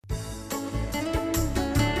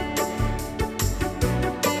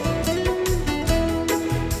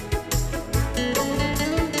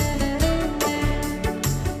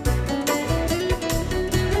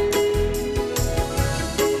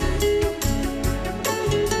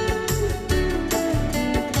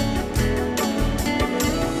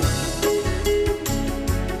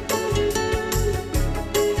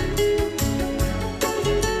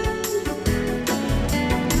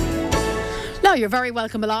You're very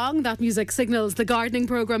welcome along. That music signals the gardening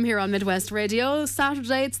programme here on Midwest Radio.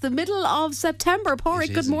 Saturday, it's the middle of September.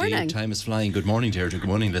 Porrick, good morning. Indeed. Time is flying. Good morning, Deirdre. Good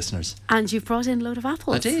morning, listeners. And you've brought in a load of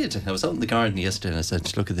apples. I did. I was out in the garden yesterday and I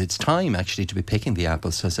said, look, it's time actually to be picking the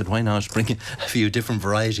apples. So I said, why not bring a few different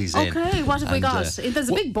varieties in? Okay, what have we got? There's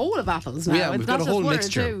a big bowl of apples now. Yeah, we've got a whole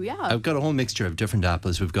mixture. Yeah. I've got a whole mixture of different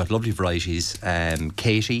apples. We've got lovely varieties.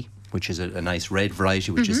 Katie, which is a nice red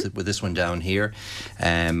variety, which is with this one down here.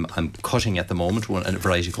 I'm cutting at the moment a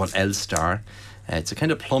variety called L-Star. It's a kind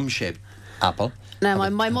of plum-shaped apple. Now,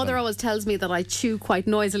 my mother always tells me that I chew quite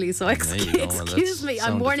noisily, so excuse me.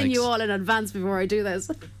 I'm warning you all in advance before I do this.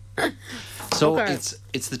 So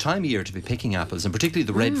it's the time of year to be picking apples, and particularly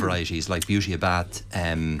the red varieties like Beauty Abath,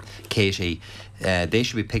 Katie. They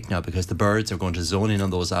should be picked now because the birds are going to zone in on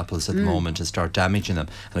those apples at the moment and start damaging them.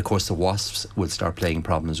 And of course the wasps will start playing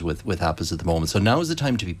problems with apples at the moment. So now is the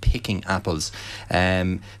time to be picking apples.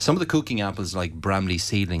 Some of the cooking apples like Bramley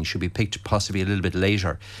seedlings should be picked possibly a little bit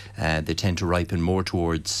later. They tend to ripen more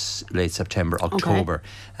towards late September, October.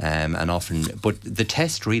 And often, but the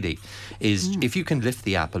test really is if you can lift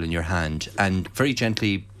the apple in your hand and very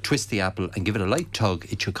gently twist the apple and give it a light tug,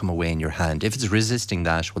 it should come away in your hand. If it's resisting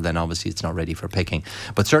that, well then obviously it's not ready for picking.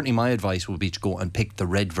 But certainly my advice will be to go and pick the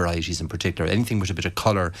red varieties in particular. Anything with a bit of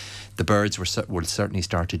colour, the birds will certainly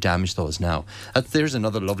start to damage those now. There's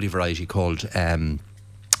another lovely variety called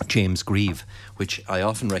James Grieve, which I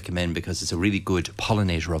often recommend because it's a really good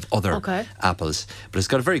pollinator of other apples, but it's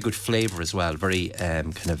got a very good flavour as well, very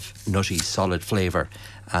kind of nutty, solid flavour.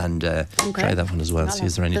 And try that one as well. See,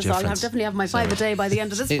 is there any difference? I'll definitely have my 5 a day by the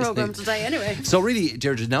end of this programme today anyway. So really,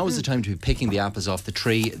 Deirdre, now is the time to be picking the apples off the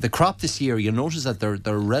tree. The crop this year, you'll notice that they're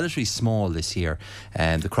relatively small this year.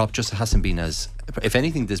 The crop just hasn't been as, if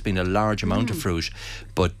anything, there's been a large amount of fruit,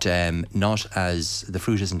 but not as, the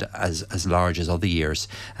fruit isn't as large as other years.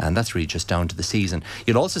 And that's really just down to the season.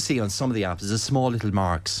 You'll also see on some of the apples, there's small little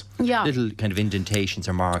marks. Yeah. Little kind of indentations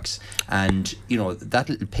or marks. And, you know, that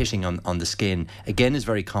little pitting on the skin, again, is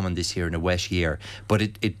very common this year in a wet year, but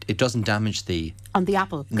it doesn't damage the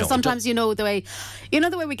apple. Because sometimes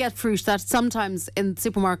the way we get fruit that sometimes in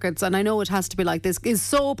supermarkets, and I know it has to be like this, is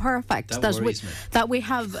so perfect that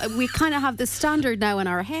we kind of have this standard now in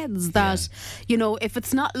our heads that if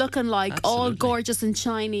it's not looking like all gorgeous and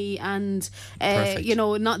shiny and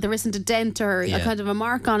there isn't a dent or a kind of a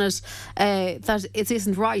mark on it, that it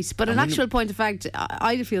isn't right. But in actual point of fact,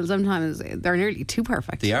 I feel sometimes they're nearly too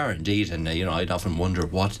perfect. They are indeed, and I'd often wonder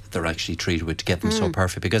what they're actually treated with to get them so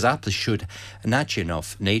perfect, because apples should, naturally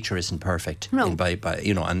enough, nature isn't perfect. No.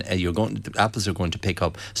 And apples are going to pick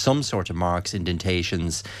up some sort of marks,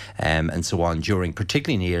 indentations, and so on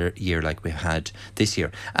particularly in a year like we've had this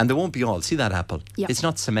year. And they won't be all. See that apple? Yep. It's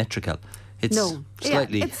not symmetrical. It's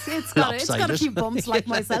slightly it's got a few bumps like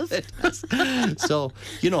myself. So,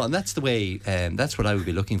 and that's the way, that's what I would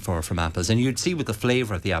be looking for from apples. And you'd see with the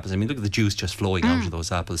flavour of the apples, I mean, look at the juice just flowing out of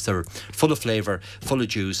those apples. They're full of flavour, full of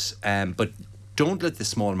juice, but don't let the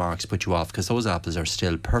small marks put you off, because those apples are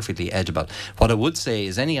still perfectly edible. What I would say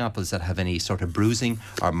is any apples that have any sort of bruising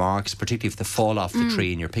or marks, particularly if they fall off the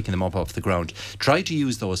tree and you're picking them up off the ground, try to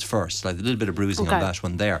use those first, like a little bit of bruising on that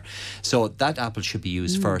one there. So that apple should be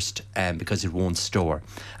used first because it won't store.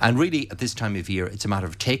 And really at this time of year, it's a matter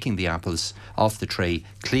of taking the apples off the tree,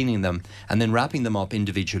 cleaning them, and then wrapping them up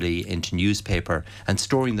individually into newspaper and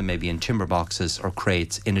storing them maybe in timber boxes or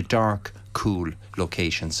crates in a dark, cool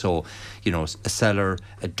location. So, a cellar,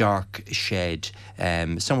 a dark shed,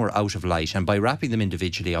 somewhere out of light. And by wrapping them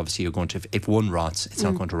individually, obviously you're going to, if one rots, it's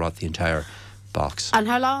not going to rot the entire box. And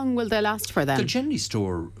how long will they last for then? They'll generally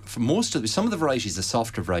store for some of the varieties, the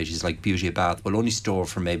softer varieties like Beauty Abath, will only store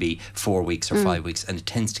for maybe 4 weeks or 5 weeks, and it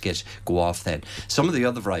tends to go off then. Some of the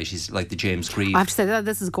other varieties like the James Grieve, I have to say that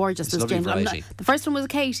this is gorgeous. This lovely James variety. The first one was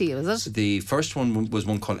Katie, was it? The first one was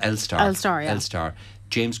one called L-Star. L-Star, yeah. L-Star.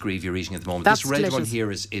 James Grieve you're eating at the moment. That's this red delicious. one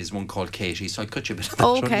here is one called Katie, so I cut you a bit of that.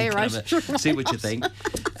 Okay, right. See what you think.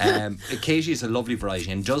 Katie is a lovely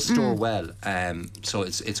variety and does store well, so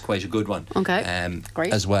it's quite a good one. Okay,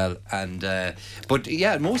 great. As well. And but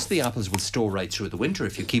yeah, most of the apples will store right through the winter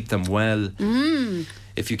if you keep them well.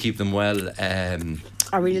 If you keep them well.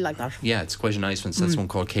 I really like that. Yeah, it's quite a nice one. So that's one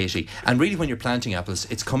called Katie. And really, when you're planting apples,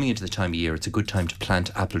 it's coming into the time of year. It's a good time to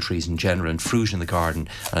plant apple trees in general and fruit in the garden.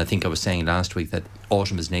 And I think I was saying last week that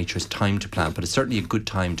autumn is nature's time to plant, but it's certainly a good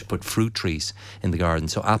time to put fruit trees in the garden.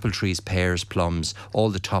 So apple trees, pears, plums, all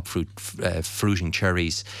the top fruit, fruiting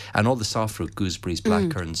cherries, and all the soft fruit, gooseberries,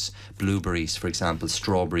 blackcurrants, blueberries, for example,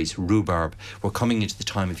 strawberries, rhubarb. We're coming into the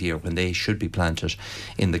time of year when they should be planted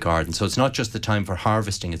in the garden. So it's not just the time for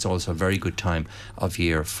harvesting, it's also a very good time of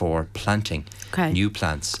year for planting new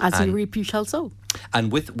plants. As you reap, you shall sow. And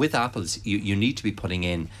with apples, you need to be putting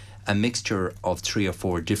in a mixture of 3 or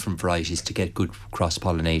 4 different varieties to get good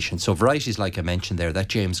cross-pollination. So varieties like I mentioned there, that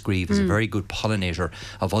James Grieve is a very good pollinator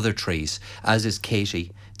of other trees, as is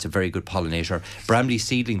Katie. It's a very good pollinator. Bramley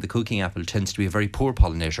seedling, the cooking apple, tends to be a very poor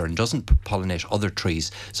pollinator and doesn't pollinate other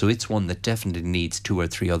trees. So it's one that definitely needs 2 or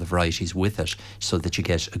 3 other varieties with it, so that you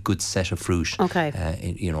get a good set of fruit.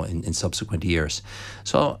 In subsequent years.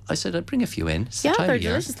 So I said I'd bring a few in. It's they're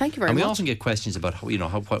delicious. Thank you very much. And we often get questions about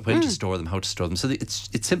when to store them, how to store them. So it's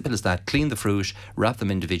simple as that. Clean the fruit, wrap them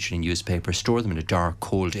individually in newspaper, store them in a dark,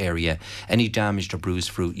 cold area. Any damaged or bruised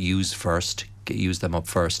fruit, use them up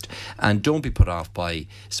first, and don't be put off by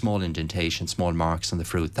small indentations, small marks on the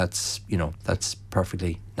fruit. That's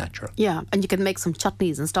perfectly natural. Yeah, and you can make some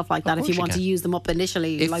chutneys and stuff like that if you want to use them up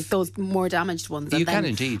initially, like those more damaged ones. You can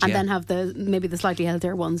indeed, and then have maybe the slightly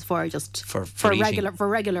healthier ones for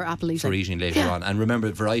regular apple eating. For eating later on. And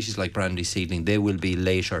remember, varieties like Bramley seedling, they will be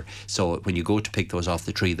later. So when you go to pick those off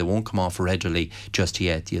the tree, they won't come off readily just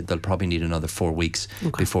yet. They'll probably need another 4 weeks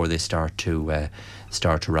before they start to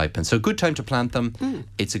ripen. So a good time to plant them.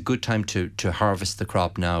 It's a good time to harvest the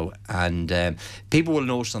crop now. And people will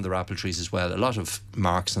notice on their apple trees as well, a lot of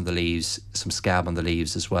marks on the leaves, some scab on the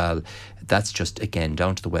leaves as well. That's just, again,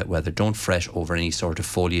 down to the wet weather. Don't fret over any sort of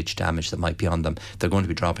foliage damage that might be on them. They're going to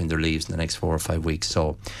be dropping their leaves in the next 4 or 5 weeks.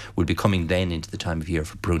 So we'll be coming then into the time of year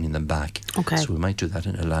for pruning them back. So we might do that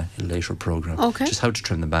in a later programme. Just how to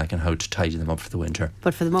trim them back and how to tidy them up for the winter.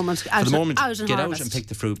 But for the moment, get out and pick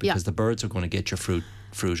the fruit, because the birds are going to get your fruit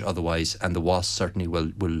otherwise, and the wasps certainly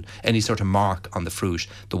will any sort of mark on the fruit,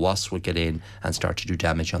 the wasps will get in and start to do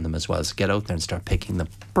damage on them as well. So get out there and start picking them.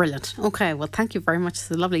 Brilliant. Okay, well, thank you very much.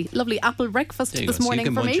 It's a lovely apple breakfast this morning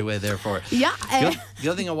for me. So you can munch away there for it. Yeah. The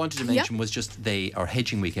other thing I wanted to mention was just our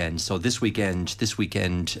hedging weekend. So this weekend,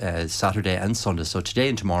 Saturday and Sunday, so today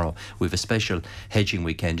and tomorrow, we have a special hedging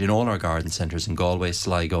weekend in all our garden centres in Galway,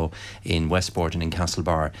 Sligo, in Westport and in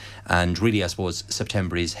Castlebar. And really, I suppose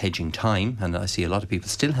September is hedging time, and I see a lot of people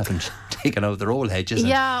still haven't taken out their old hedges.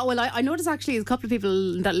 Yeah, well, I noticed actually a couple of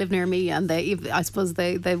people that live near me, and I suppose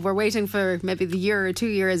they were waiting for maybe the year or 2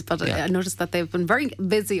 years, but I noticed that they've been very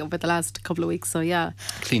busy over the last couple of weeks. So yeah,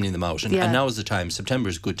 cleaning them out, and now is the time. September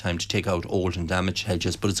is a good time to take out old and damaged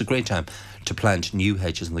hedges, but it's a great time to plant new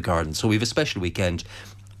hedges in the garden. So we have a special weekend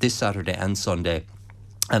this Saturday and Sunday,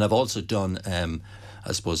 and I've also done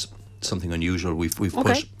I suppose something unusual. We've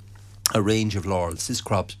put a range of laurels. This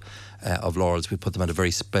crop of laurels, we put them at a very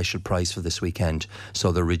special price for this weekend.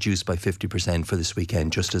 So they're reduced by 50% for this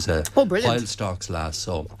weekend, just as while stocks last.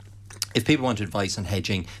 So if people want advice on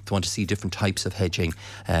hedging, they want to see different types of hedging,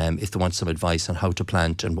 if they want some advice on how to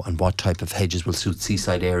plant and what type of hedges will suit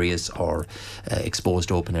seaside areas or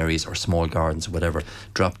exposed open areas or small gardens or whatever,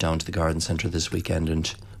 drop down to the garden centre this weekend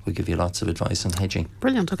and we'll give you lots of advice on hedging.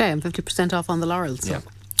 Brilliant. Okay, and 50% off on the laurels. So. Yeah.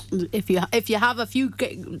 If you have a few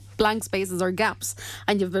blank spaces or gaps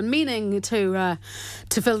and you've been meaning to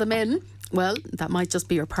fill them in, well, that might just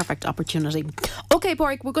be your perfect opportunity. Okay,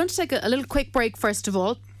 Pádraig, we're going to take a little quick break first of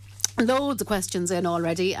all. Loads of questions in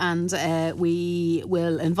already, and we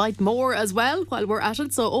will invite more as well while we're at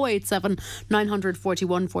it. So 087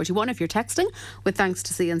 941 41 if you're texting. With thanks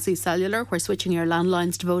to CNC Cellular, where switching your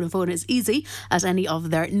landlines to Vodafone is easy at any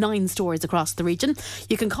of their 9 stores across the region.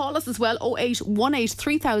 You can call us as well. 0818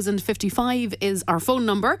 3055 is our phone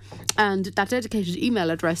number, and that dedicated email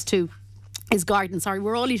address too is garden. Sorry,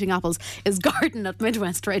 we're all eating apples. Is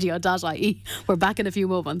garden@midwestradio.ie. We're back in a few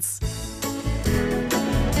moments.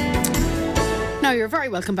 Now, you're very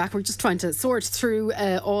welcome back. We're just trying to sort through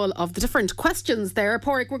all of the different questions there.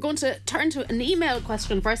 Pádraig, we're going to turn to an email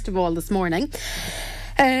question first of all this morning.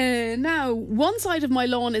 Now, one side of my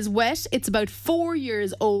lawn is wet. It's about 4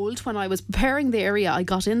 years old. When I was preparing the area, I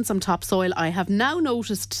got in some topsoil. I have now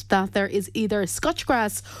noticed that there is either scotch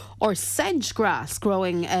grass or sedge grass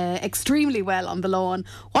growing extremely well on the lawn.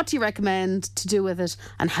 What do you recommend to do with it,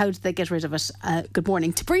 and how do they get rid of it? Good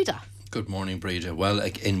morning to Breda. Good morning, Breda. Well,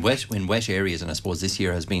 like in wet areas, and I suppose this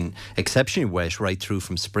year has been exceptionally wet right through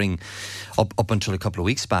from spring up until a couple of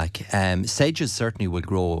weeks back. Sages certainly will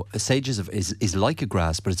grow. Sages is like a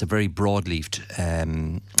grass, but it's a very broad-leafed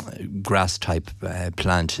grass type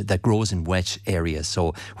plant that grows in wet areas.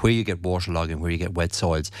 So where you get waterlogging, where you get wet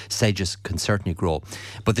soils, sages can certainly grow.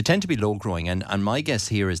 But they tend to be low growing, and my guess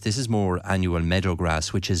here is this is more annual meadow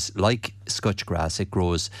grass, which is like scotch grass. It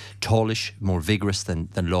grows tallish, more vigorous than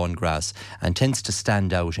lawn grass, and tends to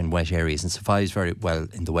stand out in wet areas and survives very well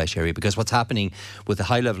in the wet area, because what's happening with the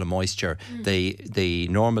high level of moisture, the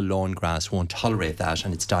normal lawn grass won't tolerate that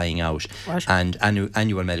and it's dying out. Right. And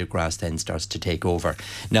annual meadow grass then starts to take over.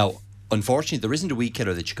 Now, unfortunately, there isn't a weed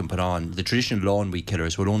killer that you can put on. The traditional lawn weed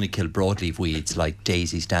killers will only kill broadleaf weeds like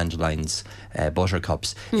daisies, dandelions,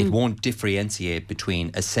 buttercups. It won't differentiate between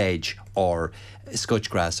a sedge or scotch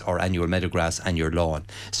grass or annual meadow grass and your lawn.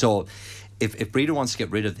 So if Breda wants to get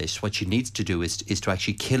rid of this, what she needs to do is to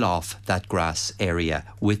actually kill off that grass area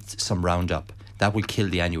with some Roundup. That will kill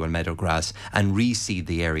the annual meadow grass and reseed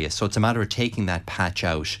the area. So it's a matter of taking that patch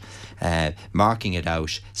out, marking it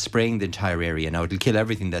out, spraying the entire area. Now it'll kill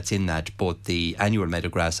everything that's in that, both the annual meadow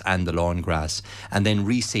grass and the lawn grass, and then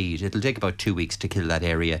reseed. It'll take about 2 weeks to kill that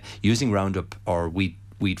area. Using Roundup or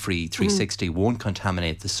Weed-Free 360 won't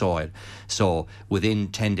contaminate the soil. So within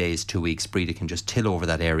 10 days, 2 weeks, Breda can just till over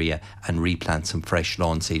that area and replant some fresh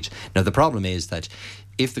lawn seed. Now the problem is that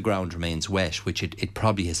if the ground remains wet, which it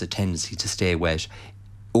probably has a tendency to stay wet,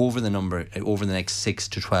 over the next 6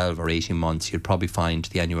 to 12 or 18 months, you'll probably find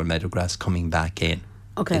the annual meadow grass coming back in.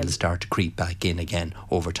 Okay. It'll start to creep back in again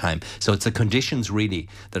over time. So it's the conditions really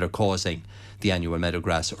that are causing the annual meadow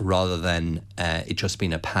grass, rather than it just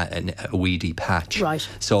being a weedy patch. Right.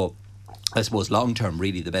 So I suppose long term,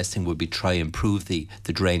 really, the best thing would be try and improve the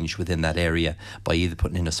drainage within that area by either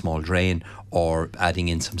putting in a small drain or adding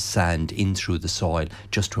in some sand in through the soil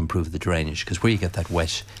just to improve the drainage. Because where you get that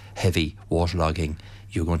wet, heavy waterlogging,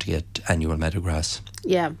 you're going to get annual meadow grass.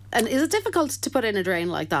 Yeah. And is it difficult to put in a drain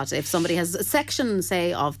like that if somebody has a section,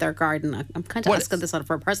 say, of their garden? I'm kind of asking this out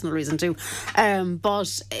for a personal reason too.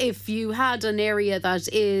 But if you had an area that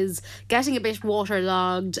is getting a bit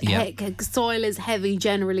waterlogged, soil is heavy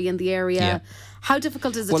generally in the area, how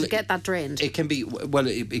difficult is it to get that drained? It can be,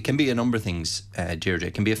 it can be a number of things, Deirdre.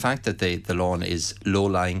 It can be a fact that the lawn is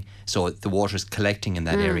low-lying, so the water is collecting in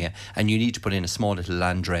that area, and you need to put in a small little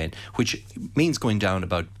land drain, which means going down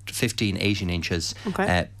about 15, 18 inches,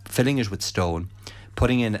 filling it with stone,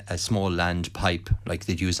 putting in a small land pipe like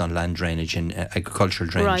they'd use on land drainage and agricultural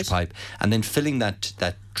drainage pipe, and then filling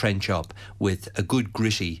that trench up with a good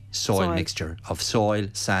gritty soil mixture of soil,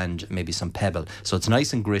 sand, maybe some pebble. So it's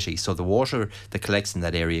nice and gritty, so the water that collects in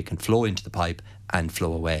that area can flow into the pipe and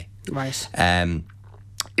flow away. Right.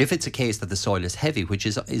 If it's a case that the soil is heavy, which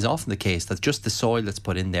is often the case, that just the soil that's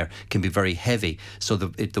put in there can be very heavy, so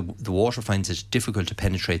the water finds it difficult to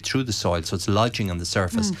penetrate through the soil, so it's lodging on the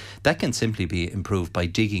surface. That can simply be improved by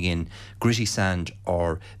digging in gritty sand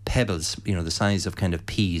or pebbles, the size of kind of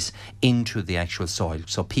peas, into the actual soil.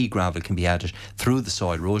 So pea gravel can be added through the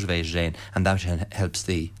soil, rotavated in, and that helps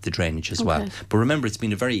the drainage as well. But remember, it's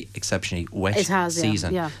been a very exceptionally wet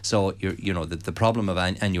season. Yeah. So the problem of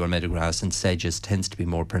annual meadow grass and sedges tends to be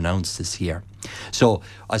more pronounced this year. So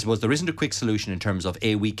I suppose there isn't a quick solution in terms of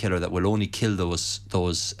a weed killer that will only kill those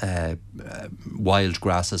wild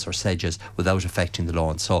grasses or sedges without affecting the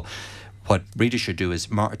lawn. So what Breda should do is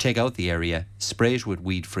take out the area, spray it with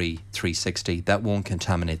Weed-Free 360. That won't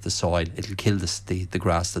contaminate the soil. It'll kill the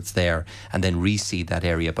grass that's there, and then reseed that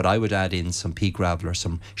area. But I would add in some pea gravel or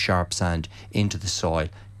some sharp sand into the soil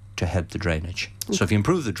to help the drainage. So if you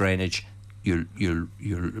improve the drainage, you'll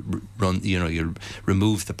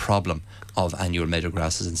remove the problem of annual meadow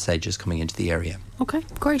grasses and sedges coming into the area. Okay,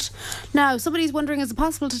 great. Now, somebody's wondering, is it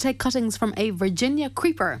possible to take cuttings from a Virginia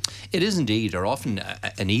creeper? It is indeed, or often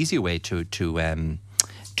an easier way to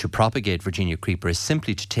propagate Virginia creeper is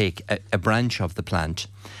simply to take a branch of the plant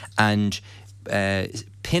and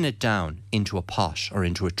pin it down into a pot or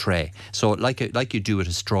into a tray. So like you do with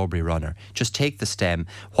a strawberry runner, just take the stem.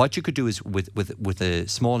 What you could do is with a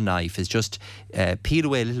small knife is just peel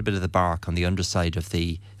away a little bit of the bark on the underside of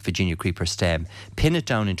the Virginia creeper stem, pin it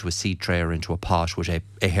down into a seed tray or into a pot with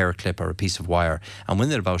a hair clip or a piece of wire, and when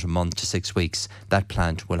they're about a month to 6 weeks, that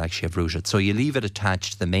plant will actually have rooted. So you leave it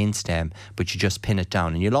attached to the main stem, but you just pin it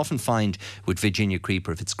down. And you'll often find with Virginia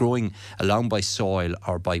creeper, if it's growing along by soil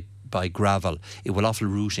or by gravel, it will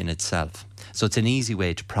often root in itself. So it's an easy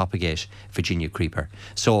way to propagate Virginia creeper.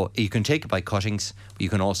 So you can take it by cuttings, you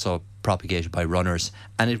can also propagate it by runners,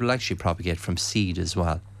 and it will actually propagate from seed as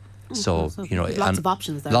well. So lots of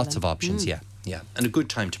options there. Lots of options, yeah. Yeah, and a good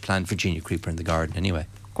time to plant Virginia creeper in the garden anyway.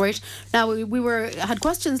 Great. Now we had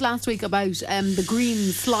questions last week about the green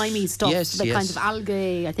slimy stuff, kind of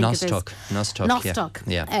algae. I think Nostoc. Nostoc.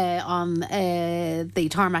 Yeah. On the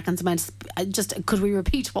tarmac and cement. Just could we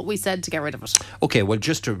repeat what we said to get rid of it? Okay. Well,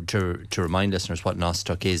 just to remind listeners what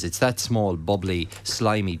Nostoc is, it's that small, bubbly,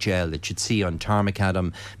 slimy gel that you'd see on tarmac,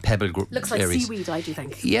 Adam, pebble looks like areas. seaweed, I do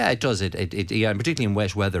think. Yeah, it does. It and particularly in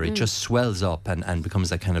wet weather, it just swells up and becomes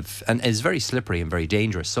that kind of, and it's very slippery and very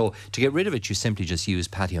dangerous. So to get rid of it, you simply just use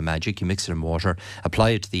Patio Magic. You mix it in water,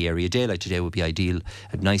 apply it to the area. A day like today would be ideal,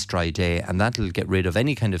 a nice dry day, and that'll get rid of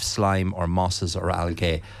any kind of slime or mosses or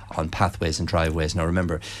algae on pathways and driveways. Now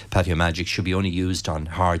remember, Patio Magic should be only used on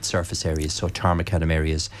hard surface areas, so tarmacadam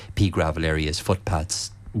areas, pea gravel areas,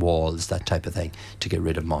 footpaths, walls, that type of thing, to get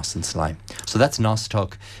rid of moss and slime. So that's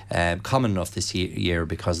Nostoc, common enough this year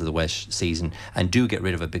because of the wet season, and do get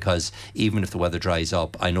rid of it, because even if the weather dries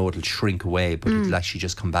up, I know it'll shrink away, but it'll actually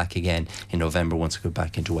just come back again in November once we go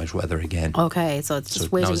back into wet weather again. Okay, so it's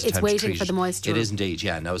just waiting. It's waiting for the moisture. It is indeed,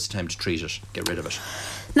 yeah. Now it's the time to treat it, get rid of it.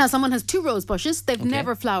 Now someone has 2 rose bushes. They've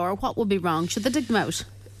never flowered. What would be wrong? Should they dig them out?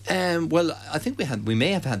 Well, I think we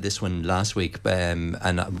may have had this one last week, and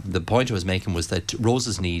the point I was making was that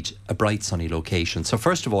roses need a bright, sunny location. So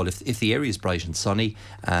first of all, if the area is bright and sunny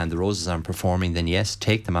and the roses aren't performing, then yes,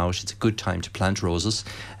 take them out. It's a good time to plant roses.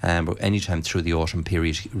 But anytime through the autumn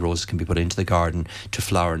period, roses can be put into the garden to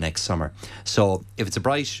flower next summer. So if it's a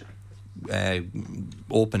bright,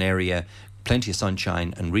 open area, plenty of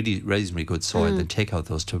sunshine and really reasonably good soil, then take out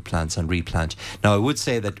those 2 plants and replant. Now I would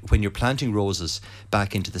say that when you're planting roses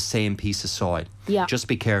back into the same piece of soil, just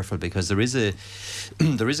be careful, because there is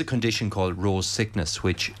a condition called rose sickness,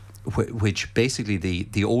 which basically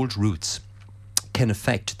the old roots can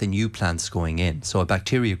affect the new plants going in. So a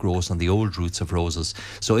bacteria grows on the old roots of roses.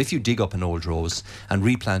 So if you dig up an old rose and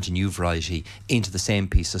replant a new variety into the same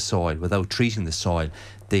piece of soil without treating the soil,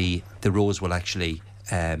 the rose will actually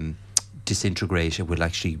disintegrate. It will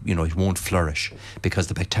actually, it won't flourish, because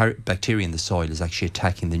the bacteria in the soil is actually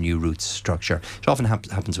attacking the new root structure. It often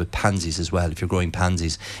happens with pansies as well. If you're growing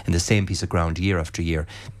pansies in the same piece of ground year after year,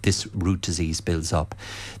 this root disease builds up.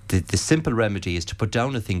 The simple remedy is to put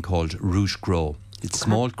down a thing called root grow. It's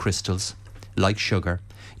small crystals like sugar.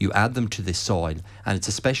 You add them to the soil, and it's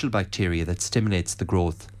a special bacteria that stimulates the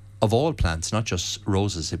growth of all plants, not just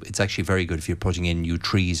roses. It's actually very good if you're putting in new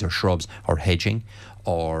trees or shrubs or hedging,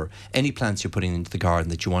 or any plants you're putting into the garden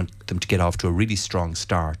that you want them to get off to a really strong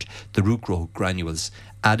start. The root growth granules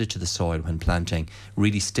added to the soil when planting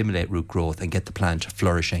really stimulate root growth and get the plant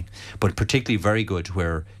flourishing. But particularly very good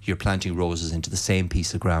where you're planting roses into the same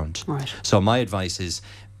piece of ground. Right. So my advice is,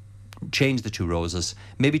 change the 2 roses,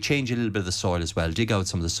 maybe change a little bit of the soil as well, dig out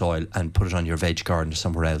some of the soil and put it on your veg garden or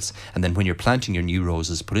somewhere else, and then when you're planting your new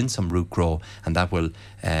roses, put in some root grow, and that will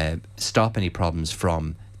stop any problems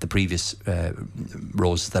from the previous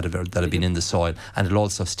roses that have been in the soil, and it'll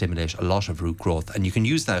also stimulate a lot of root growth. And you can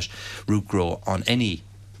use that root grow on any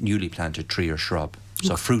newly planted tree or shrub,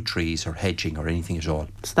 so fruit trees or hedging or anything at all.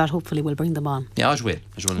 So that hopefully will bring them on. Yeah, it will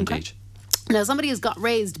indeed. Now somebody has got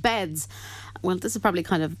raised beds. Well, this is probably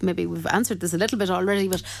maybe we've answered this a little bit already,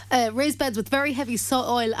 but raised beds with very heavy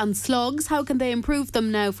soil and slugs, how can they improve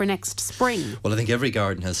them now for next spring? Well, I think every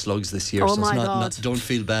garden has slugs this year, so it's not, don't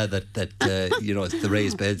feel bad that the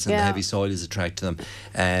raised beds and the heavy soil is attracting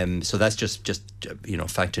them. So that's just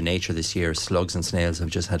fact of nature this year. Slugs and snails have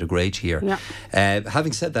just had a great year. Yeah.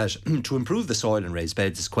 Having said that, to improve the soil in raised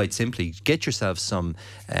beds is quite simply get yourself some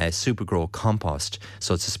Supergrow compost.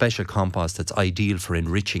 So it's a special compost that's ideal for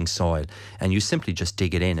enriching soil, and you simply just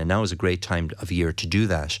dig it in, and now is a great time of year to do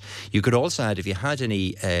that. You could also add, if you had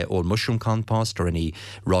any old mushroom compost or any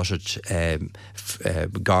rotted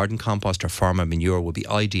garden compost or farmer manure, would be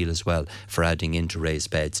ideal as well for adding into raised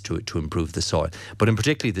beds to improve the soil. But in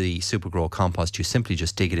particularly the Supergrow compost, you simply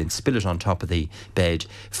just dig it in, spill it on top of the bed,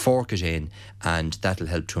 fork it in, and that'll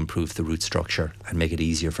help to improve the root structure and make it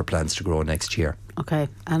easier for plants to grow next year. Okay.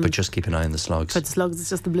 But just keep an eye on the slugs. For the slugs, it's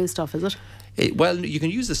just the blue stuff, is it? Well, you can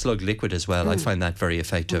use the slug liquid as well. I find that very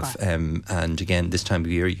effective. Okay. And again, this time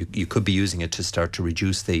of year, you could be using it to start to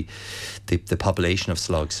reduce the population of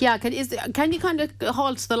slugs. Yeah, can you kind of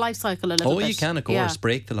halt the life cycle a little bit? Oh, you can, of course,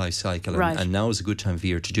 break the life cycle. Right. And now is a good time of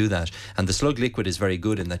year to do that. And the slug liquid is very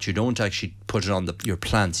good in that you don't actually put it on your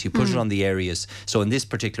plants, you put it on the areas. So in this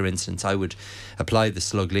particular instance, I would apply the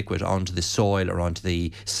slug liquid onto the soil or onto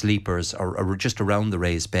the sleepers or just around the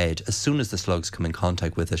raised bed. As soon as the slugs come in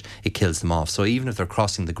contact with it, it kills them off. off. So even if they're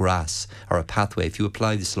crossing the grass or a pathway, if you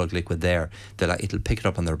apply the slug liquid there, it'll pick it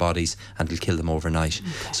up on their bodies and it'll kill them overnight.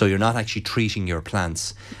 Okay. So you're not actually treating your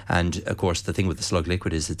plants. And of course, the thing with the slug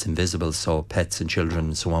liquid is it's invisible, so pets and children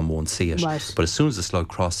and so on won't see it. Right. But as soon as the slug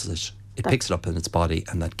crosses it, it picks it up in its body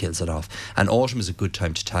and that kills it off. And autumn is a good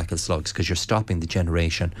time to tackle slugs because you're stopping the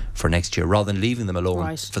generation for next year rather than leaving them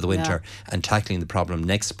alone for the winter and tackling the problem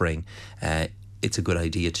next spring. It's a good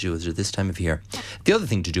idea to do it at this time of year. The other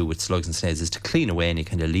thing to do with slugs and snails is to clean away any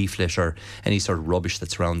kind of leaf litter, any sort of rubbish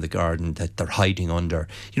that's around the garden that they're hiding under.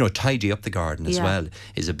 Tidy up the garden as well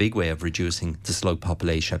is a big way of reducing the slug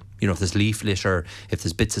population. If there's leaf litter, if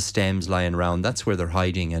there's bits of stems lying around, that's where they're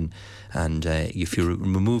hiding. And if you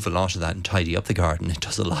remove a lot of that and tidy up the garden, it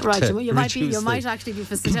does a lot. Right, you might actually be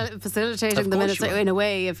facilitating them in a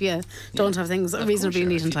way if you don't have things reasonably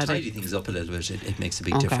neat and tidy. Tidy things up a little bit, it makes a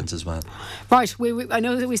big difference as well. Right, I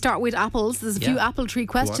know that we start with apples. There's a few apple tree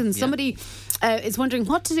questions. Somebody is wondering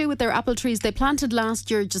what to do with their apple trees. They planted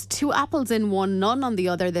last year just 2 apples in one, none on the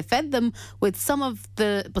other. They fed them with some of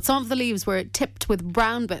the leaves were tipped with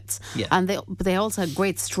brown bits, and they also had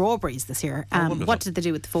great strawberries this year. What did they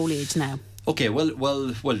do with the foliage now? Okay, well.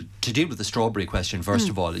 To deal with the strawberry question first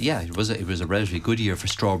of all, it was a relatively good year for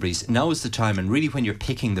strawberries. Now is the time, and really when you're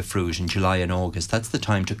picking the fruit in July and August, that's the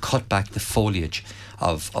time to cut back the foliage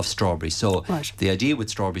of strawberries. So the idea with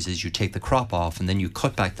strawberries is you take the crop off and then you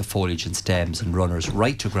cut back the foliage and stems and runners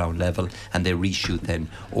right to ground level, and they reshoot then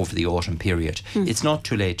over the autumn period. It's not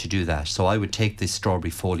too late to do that. So I would take this strawberry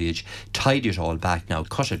foliage, tidy it all back now,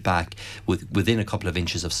 cut it back within a couple of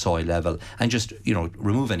inches of soil level, and just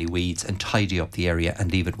remove any weeds and tidy up the area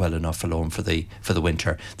and leave it well enough alone for the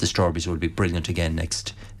winter. The strawberries will be brilliant again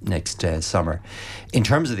next summer. In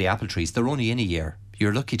terms of the apple trees, they're only in a year.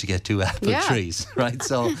 You're lucky to get 2 apple trees, right?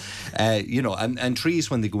 So, and trees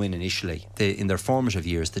when they go in initially, in their formative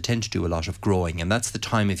years, they tend to do a lot of growing, and that's the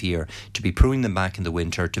time of year to be pruning them back in the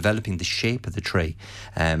winter, developing the shape of the tree.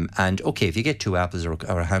 And okay, if you get 2 apples or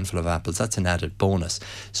a handful of apples, that's an added bonus.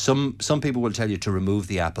 Some people will tell you to remove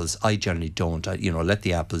the apples. I generally don't. Let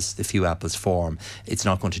the few apples form. It's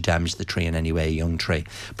not going to damage the tree in any way, a young tree.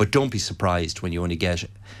 But don't be surprised when you only get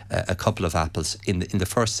a couple of apples in the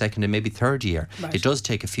first, second, and maybe third year. Right. It does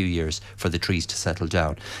take a few years for the trees to settle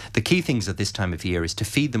down. The key things at this time of year is to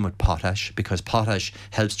feed them with potash, because potash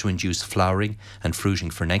helps to induce flowering and fruiting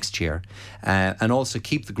for next year, and also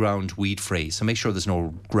keep the ground weed free. So make sure there's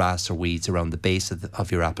no grass or weeds around the base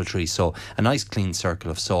of your apple tree. So a nice clean circle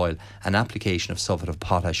of soil, an application of sulphate of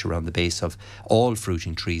potash around the base of all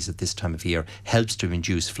fruiting trees at this time of year helps to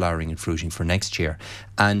induce flowering and fruiting for next year.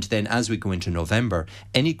 And then as we go into November,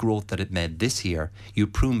 any growth that it made this year, you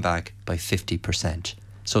prune back by 50%.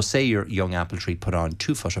 So say your young apple tree put on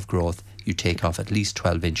 2 foot of growth, you take off at least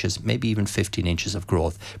 12 inches, maybe even 15 inches of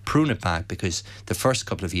growth. Prune it back, because the first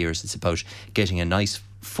couple of years it's about getting a nice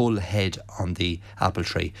full head on the apple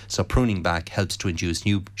tree. So pruning back helps to induce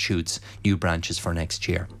new shoots, new branches for next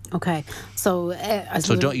year. Okay, so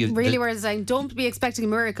we're saying don't be expecting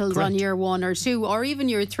miracles on year 1 or 2 or even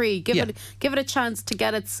year 3. Give it a chance to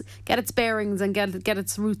get its bearings and get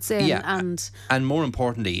its roots in. And more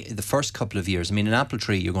importantly, the first couple of years. I mean, an apple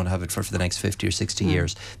tree you're going to have it for the next 50 or 60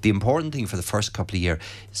 years. The important thing for the first couple of years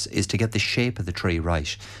is to get the shape of the tree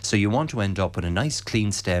right. So you want to end up with a nice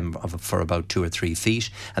clean stem for about 2 or 3 feet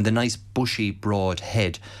and the nice bushy broad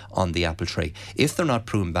head on the apple tree. If they're not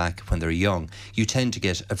pruned back when they're young, you tend to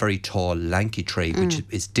get a very tall, lanky tree, which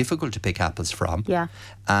is difficult to pick apples from,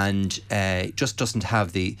 and just doesn't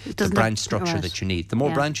have the branch structure that you need. The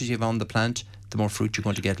more branches you have on the plant, the more fruit you're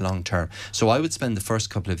going to get long term. So I would spend the first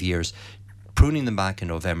couple of years pruning them back in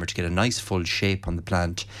November to get a nice full shape on the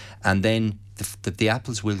plant, and then the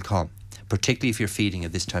apples will come, particularly if you're feeding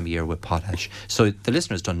at this time of year with potash. So the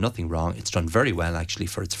listener has done nothing wrong. It's done very well actually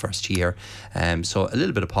for its first year. So a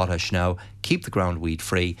little bit of potash now, keep the ground weed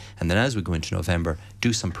free, and then as we go into November,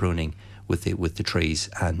 do some pruning with the trees,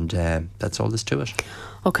 and that's all there's to it.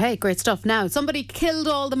 Okay, great stuff. Now, somebody killed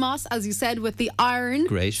all the moss, as you said, with the iron.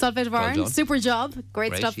 Great. Sulphate of iron. Super job.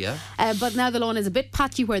 Great stuff. Yeah. But now the lawn is a bit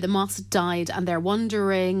patchy where the moss died, and they're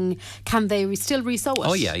wondering, can they still resow it?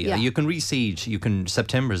 Oh, yeah. You can reseed.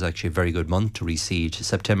 September is actually a very good month to reseed.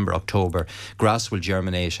 September, October. Grass will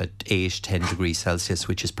germinate at 8-10 degrees Celsius,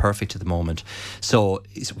 which is perfect at the moment. So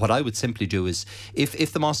what I would simply do is,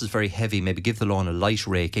 if the moss is very heavy, maybe give the lawn a light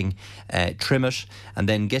raking, trim it, and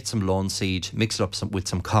then get some lawn seed, mix it up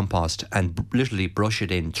with some compost, and literally brush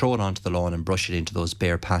it in, throw it onto the lawn and brush it into those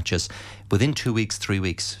bare patches within 2 weeks, 3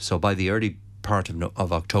 weeks. So by the early part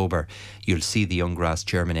of October, you'll see the young grass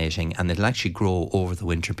germinating, and it'll actually grow over the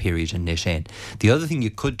winter period and knit in. The other thing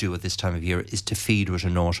you could do at this time of year is to feed with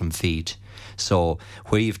an autumn feed. So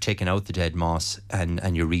where you've taken out the dead moss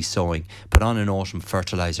and you're re-sowing, put on an autumn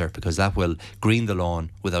fertiliser, because that will green the lawn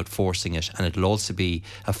without forcing it, and it'll also be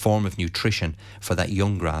a form of nutrition for that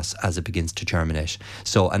young grass as it begins to germinate.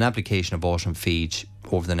 So an application of autumn feed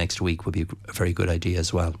over the next week would be a very good idea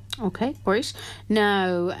as well. Okay, great.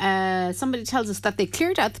 Now, somebody tells us that they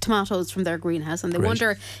cleared out the tomatoes from their greenhouse, and they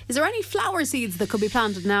wonder, is there any flower seeds that could be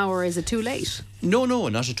planted now, or is it too late? No,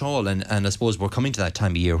 not at all. And I suppose we're coming to that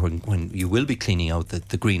time of year when you will be cleaning out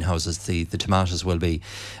the greenhouses. The tomatoes will be,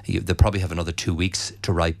 they'll probably have another 2 weeks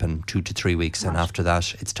to ripen, 2 to 3 weeks, and after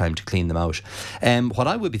that it's time to clean them out. What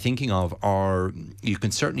I would be thinking of are, you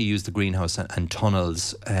can certainly use the greenhouse and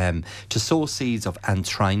tunnels to sow seeds of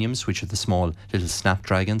anthriniums, which are the small little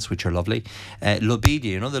snapdragons, which are lovely.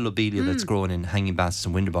 Lobelia, the lobelia that's grown in hanging baskets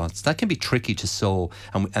and window boxes, that can be tricky to sow,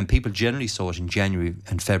 and people generally sow it in January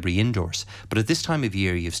and February indoors. But at this time of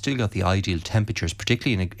year, you've still got the ideal temperatures,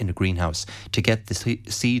 particularly in a greenhouse, to get the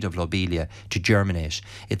seed of lobelia to germinate.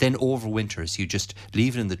 It then overwinters. You just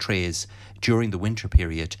leave it in the trays during the winter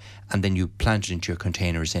period, and then you plant it into your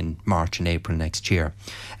containers in March and April next year.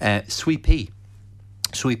 Sweet pea.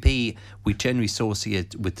 Sweet pea, we generally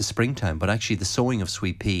associate with the springtime, but actually the sowing of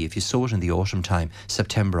sweet pea, if you sow it in the autumn time,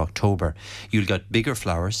 September, October, you'll get bigger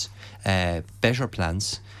flowers, better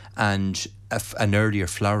plants, and an earlier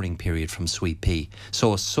flowering period from sweet pea.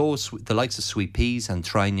 So the likes of sweet peas,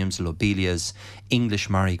 anthriniums, lobelias, English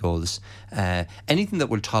marigolds, anything that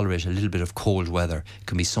will tolerate a little bit of cold weather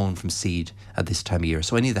can be sown from seed at this time of year.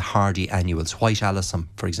 So any of the hardy annuals, white alyssum,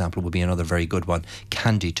 for example, would be another very good one.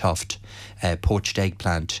 Candy tuft, poached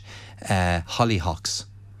eggplant, hollyhocks,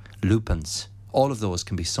 lupins. All of those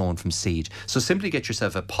can be sown from seed. So simply get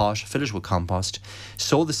yourself a pot, fill it with compost,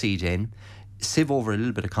 sow the seed in, sieve over a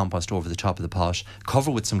little bit of compost over the top of the pot,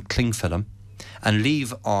 cover with some cling film, and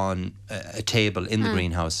leave on a table in the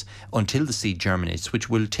greenhouse until the seed germinates, which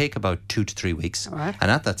will take about 2 to 3 weeks. Right.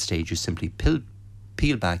 And at that stage, you simply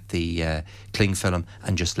peel back the cling film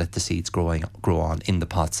and just let the seeds grow on in the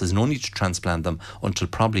pots. There's no need to transplant them until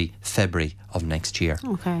probably February of next year.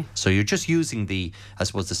 Okay. So you're just using the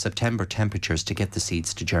September temperatures to get the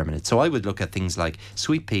seeds to germinate. So I would look at things like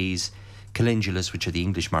sweet peas, calendulas, which are the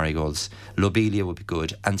English marigolds, lobelia would be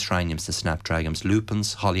good, anthriniums, the snapdragons,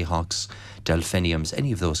 lupins, hollyhocks, delphiniums,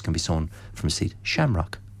 any of those can be sown from seed.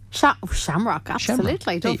 Shamrock. Shamrock, absolutely.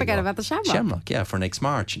 Shamrock. Don't forget about the shamrock. Shamrock, yeah, for next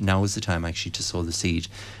March. Now is the time actually to sow the seed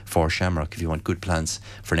for shamrock if you want good plants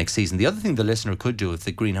for next season. The other thing the listener could do if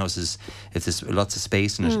the greenhouse if there's lots of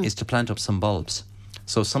space in it, is to plant up some bulbs.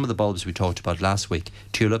 So some of the bulbs we talked about last week,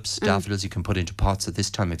 tulips, daffodils, you can put into pots at this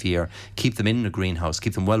time of year, keep them in a greenhouse,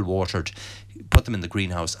 keep them well watered, put them in the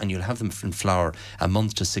greenhouse, and you'll have them in flower a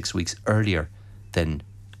month to 6 weeks earlier than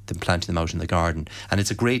planting them out in the garden. And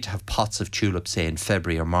it's great to have pots of tulips, say in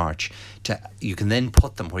February or March. You can then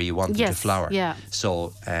put them where you want them to flower. Yeah.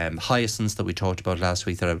 So hyacinths that we talked about last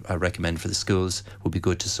week that I recommend for the schools would be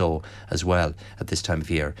good to sow as well at this time of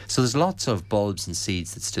year. So there's lots of bulbs and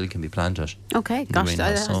seeds that still can be planted. Okay, gosh,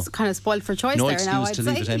 that's kind of spoiled for choice no there now, excuse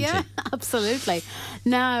I'd to leave say. it empty. Yeah, absolutely.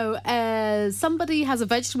 Now, somebody has a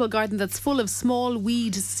vegetable garden that's full of small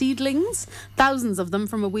weed seedlings, thousands of them,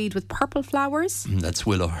 from a weed with purple flowers. That's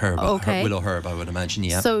willow herb. Okay. Willow herb, I would imagine,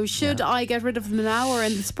 yeah. So should I get rid of them now or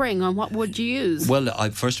in the spring, and what would you use? Well,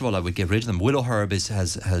 first of all, I would get rid of them. Willow herb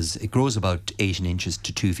it grows about 18 inches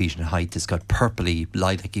to 2 feet in height. It's got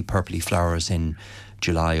lilac-y purpley flowers in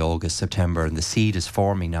July, August, September, and the seed is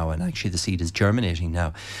forming now, and actually the seed is germinating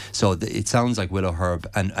now. So it sounds like willow herb,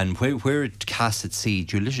 and where it casts its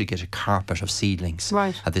seed, you literally get a carpet of seedlings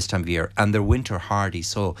at this time of year, and they're winter hardy,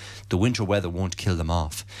 so the winter weather won't kill them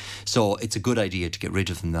off. So it's a good idea to get rid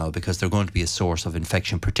of them now, because they're going to be a source of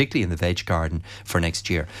infection, particularly in the veg garden for next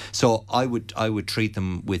year. So I would treat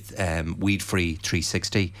them with Weed Free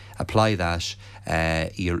 360. Apply that.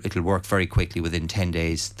 It'll work very quickly. Within 10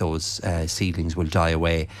 days, those seedlings will die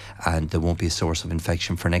away, and there won't be a source of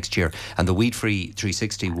infection for next year. And the Weed Free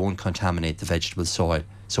 360 won't contaminate the vegetable soil.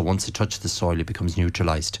 So once it touches the soil, it becomes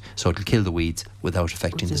neutralised. So it'll kill the weeds without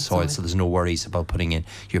affecting the soil. So there's no worries about putting in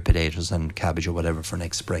your potatoes and cabbage or whatever for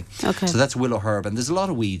next spring. Okay. So that's willow herb. And there's a lot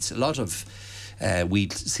of weeds, a lot of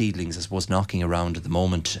weed seedlings, I suppose, knocking around at the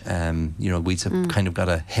moment. Weeds have kind of got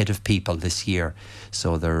ahead of people this year,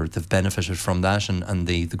 so they've benefited from that and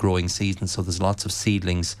the growing season. So there's lots of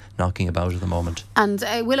seedlings knocking about at the moment. And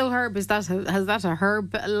willow herb, has that a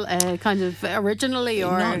herb kind of originally,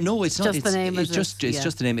 or no, it's not. Just the name. It's just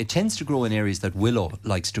the name. It tends to grow in areas that willow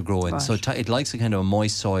likes to grow in. Right. So it likes a kind of a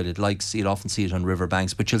moist soil. You'll often see it on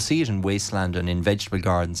riverbanks, but you'll see it in wasteland and in vegetable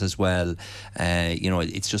gardens as well.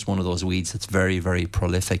 It's just one of those weeds that's very, very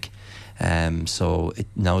prolific. So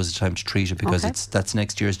now is the time to treat it, because that's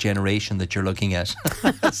next year's generation that you're looking at.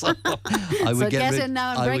 So I would get in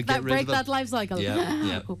now and break that life cycle.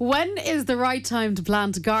 Yeah. When is the right time to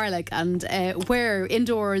plant garlic, and where,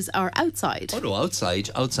 indoors or outside? Oh no,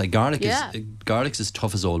 outside. Garlic's as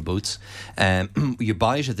tough as old boots. You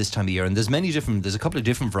buy it at this time of year, and there's a couple of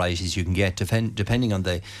different varieties you can get depending on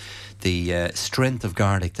the strength of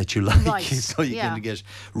garlic that you like. Right. So you can get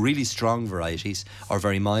really strong varieties or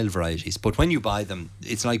very mild varieties. But when you buy them,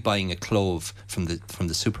 it's like buying a clove from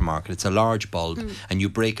the supermarket. It's a large bulb, and you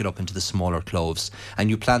break it up into the smaller cloves, and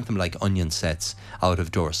you plant them like onion sets out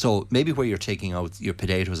of doors. So maybe where you're taking out your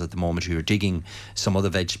potatoes at the moment, or you're digging some other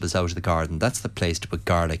vegetables out of the garden, that's the place to put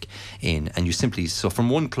garlic in. And you simply, so from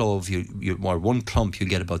one clove, or one clump, you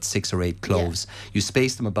get about 6 or 8 cloves. Yeah. You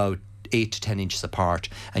space them about 8 to 10 inches apart,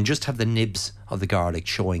 and just have the nibs of the garlic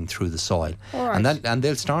showing through the soil. Right. And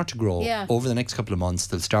they'll start to grow over the next couple of months.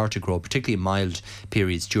 They'll start to grow, particularly in mild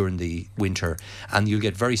periods during the winter, and you'll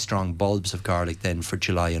get very strong bulbs of garlic then for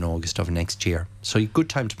July and August of next year. So a good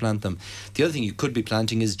time to plant them. The other thing you could be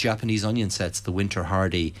planting is Japanese onion sets, the winter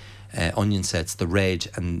hardy onion sets, the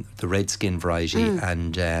red skin variety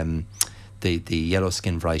and the yellow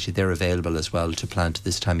skin variety. They're available as well to plant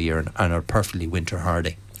this time of year and are perfectly winter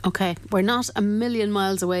hardy. Okay, we're not a million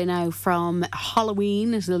miles away now from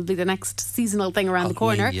Halloween. It'll be the next seasonal thing around the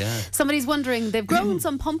corner. Yeah. Somebody's wondering, they've grown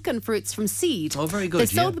some pumpkin fruits from seed. Oh, very good. They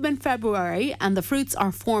sowed them in February, and the fruits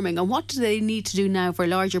are forming. And what do they need to do now for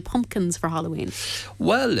larger pumpkins for Halloween?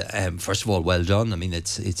 Well, first of all, well done. I mean,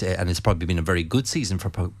 it's probably been a very good season for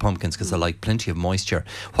pumpkins, because they like plenty of moisture.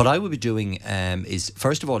 What I would be doing is,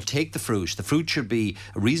 first of all, take the fruit. The fruit should be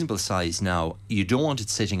a reasonable size now. You don't want it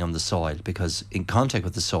sitting on the soil, because in contact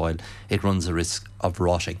with the soil, it runs a risk of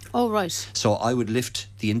rotting. Oh, right. So I would lift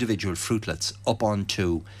the individual fruitlets up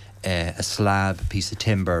onto a slab, a piece of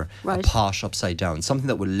timber, a pot upside down, something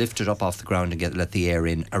that will lift it up off the ground and let the air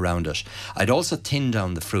in around it. I'd also thin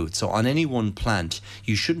down the fruit. So on any one plant,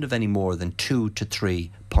 you shouldn't have any more than 2 to 3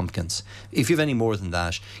 pumpkins. If you have any more than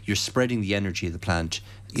that, you're spreading the energy of the plant,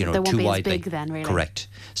 too widely. They won't be as big then, really. Correct.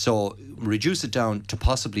 So reduce it down to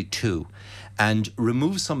possibly 2. And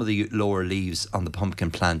remove some of the lower leaves on the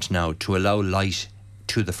pumpkin plant now to allow light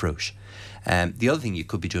to the fruit. The other thing you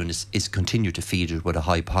could be doing is continue to feed it with a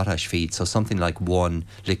high potash feed. So something like one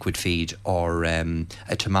liquid feed or a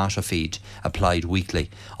tomato feed applied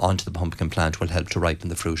weekly onto the pumpkin plant will help to ripen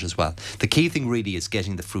the fruit as well. The key thing really is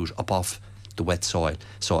getting the fruit up off the wet soil.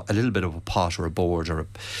 So a little bit of a pot or a board or a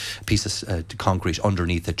piece of concrete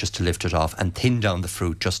underneath it just to lift it off, and thin down the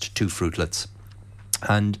fruit just to 2 fruitlets.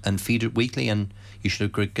 And feed it weekly, and you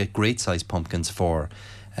should get great sized pumpkins for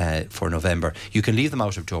November. You can leave them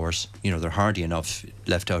out of doors. They're hardy enough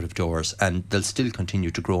left out of doors, and they'll still continue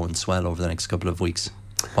to grow and swell over the next couple of weeks.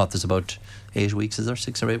 There's about 8 weeks, is there?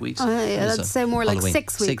 6 or 8 weeks? Let's say more Halloween. like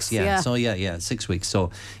 6 weeks. 6, yeah. So 6 weeks. So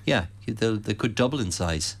they could double in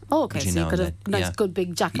size. Oh, okay. So you could have nice, good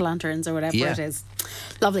big jack-o'-lanterns or whatever it is.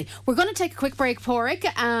 Lovely. We're going to take a quick break, Pádraig.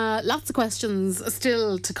 Lots of questions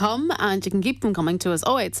still to come, and you can keep them coming to us.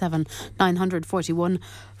 087 900 41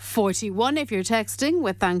 41 if you're texting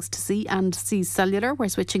with thanks to C&C Cellular, where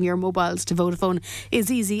switching your mobiles to Vodafone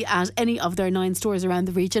is easy at any of their 9 stores around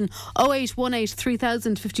the region. 0818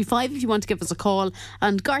 3055 if you want to give us a call,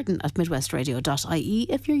 and garden@midwestradio.ie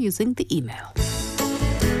if you're using the email.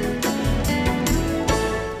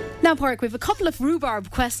 Now, Pádraig, we have a couple of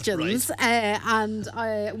rhubarb questions, and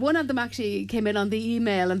one of them actually came in on the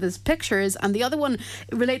email, and there's pictures, and the other one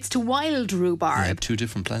relates to wild rhubarb. Yeah, 2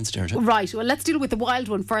 different plants there. Right, well, let's deal with the wild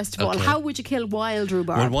one first of all. How would you kill wild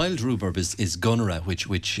rhubarb? Well, wild rhubarb is gunnera,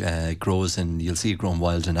 which grows in, you'll see it growing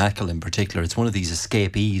wild in Achill in particular. It's one of these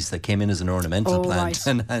escapees that came in as an ornamental plant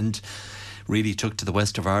and really took to the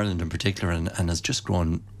west of Ireland in particular, and has just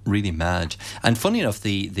grown really mad. And funny enough,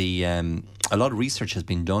 a lot of research has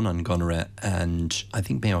been done on gunnera, and I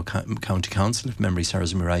think Mayo County Council, if memory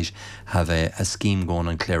serves me right, have a scheme going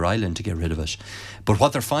on Clare Island to get rid of it. But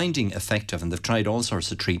what they're finding effective, and they've tried all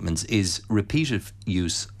sorts of treatments, is repeated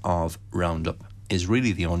use of Roundup is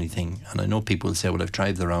really the only thing. And I know people will say, well, I've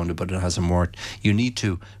tried the Roundup, but it hasn't worked. You need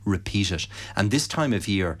to repeat it. And this time of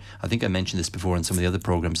year, I think I mentioned this before in some of the other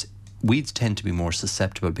programmes, weeds tend to be more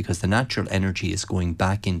susceptible because the natural energy is going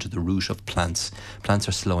back into the root of plants. Plants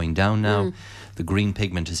are slowing down now. The green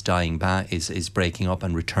pigment is dying back, is breaking up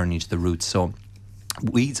and returning to the roots. So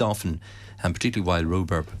weeds often, and particularly wild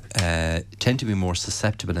rhubarb, tend to be more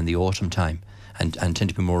susceptible in the autumn time and tend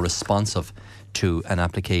to be more responsive to an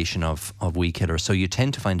application of weed killer. So you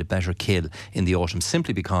tend to find a better kill in the autumn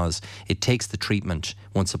simply because it takes the treatment,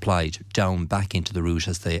 once applied, down back into the root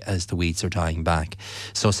as the weeds are dying back.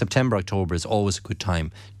 So September, October is always a good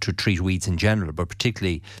time to treat weeds in general, but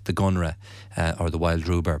particularly the gunra or the wild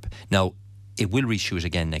rhubarb. Now, it will reshoot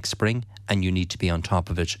again next spring, and you need to be on top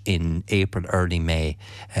of it in April, early May.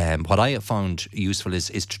 What I have found useful is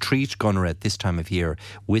to treat gunra at this time of year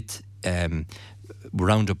with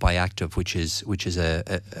Roundup Bioactive, which is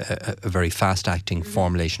a very fast-acting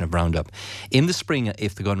formulation of Roundup. In the spring,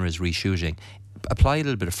 if the gunner is reshooting, apply a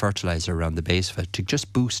little bit of fertilizer around the base of it to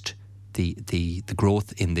just boost the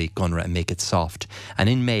growth in the gunner and make it soft. And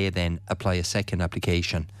in May, then apply a second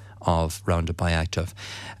application of Roundup Bioactive.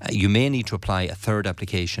 You may need to apply a third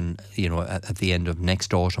application, at the end of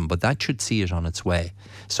next autumn, but that should see it on its way.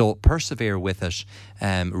 So persevere with it.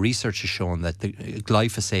 Research has shown that the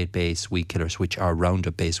glyphosate-based weed killers, which are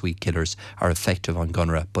Roundup-based weed killers, are effective on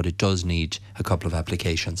gunra, but it does need a couple of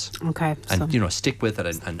applications. Okay. And stick with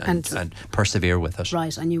it and persevere with it.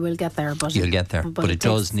 Right, and you will get there. But you'll get there, but it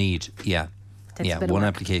does need, one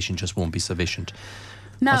application just won't be sufficient.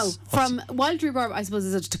 Now, from wild rhubarb, I suppose,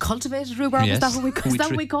 is it to cultivated rhubarb? Yes. Is that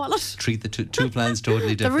what we call it? Treat the two plants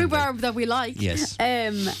totally differently. The rhubarb that we like. Yes.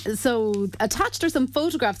 So attached are some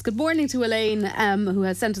photographs. Good morning to Elaine, who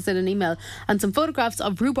has sent us in an email, and some photographs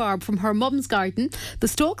of rhubarb from her mum's garden. The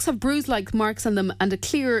stalks have bruise-like marks on them and a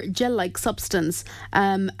clear gel-like substance.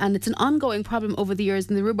 And it's an ongoing problem over the years,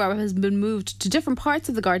 and the rhubarb has been moved to different parts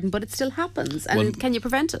of the garden, but it still happens. And can you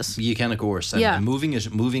prevent it? You can, of course. And moving it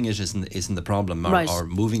isn't the problem.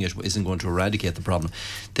 Or moving it isn't going to eradicate the problem.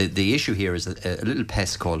 The issue here is a little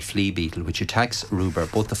pest called flea beetle, which attacks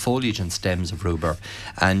rhubarb, both the foliage and stems of rhubarb.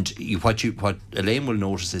 And what Elaine will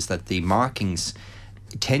notice is that the markings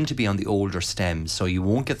tend to be on the older stems, so you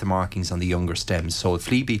won't get the markings on the younger stems. So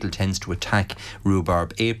flea beetle tends to attack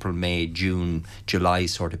rhubarb April, May, June, July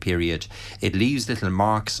sort of period. It leaves little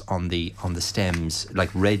marks on the stems, like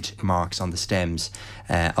red marks on the stems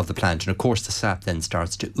of the plant, and of course the sap then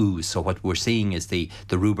starts to ooze. So what we're seeing is the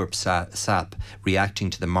rhubarb sap reacting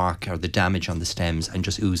to the mark or the damage on the stems and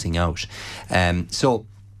just oozing out. So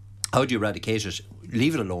how do you eradicate it?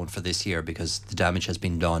 Leave it alone for this year because the damage has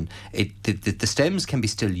been done. The stems can be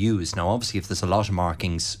still used. Now, obviously, if there's a lot of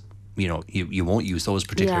markings, you won't use those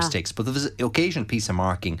particular sticks. But if there's an occasional piece of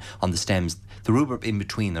marking on the stems, the rhubarb in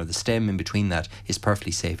between or the stem in between that is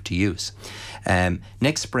perfectly safe to use.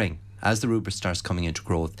 Next spring, as the rhubarb starts coming into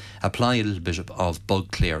growth, apply a little bit of bug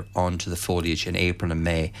clear onto the foliage in April and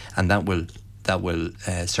May, and that will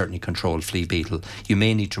certainly control flea beetle. You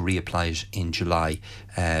may need to reapply it in July,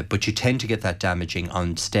 but you tend to get that damaging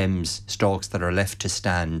on stalks that are left to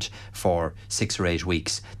stand for 6 or 8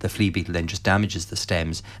 weeks. The flea beetle then just damages the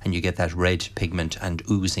stems and you get that red pigment and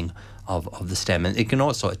oozing of the stem. And it can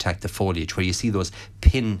also attack the foliage where you see those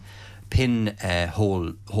pin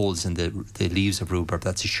holes in the leaves of rhubarb.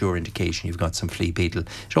 That's a sure indication you've got some flea beetle.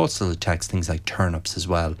 It also attacks things like turnips as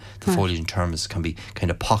well. The foliage in turnips can be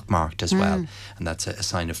kind of pockmarked as well, and that's a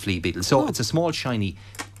sign of flea beetle. So it's a small shiny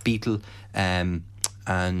beetle, and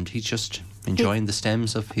he's just enjoying the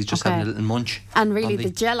stems of. He's just having a little munch. And really, the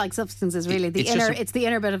gel-like substance is really it's the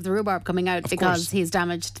inner bit of the rhubarb coming out because he's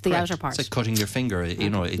damaged the outer part. It's like cutting your finger.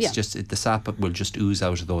 It's just the sap will just ooze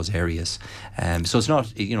out of those areas. So it's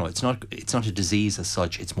not it's not a disease as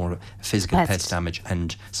such. It's more a physical pest damage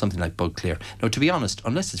and something like bug clear. Now, to be honest,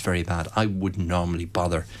 unless it's very bad, I wouldn't normally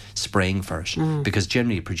bother spraying for it because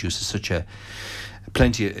generally it produces such a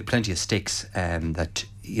plenty of sticks that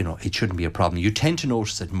it shouldn't be a problem. You tend to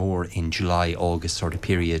notice it more in July, August sort of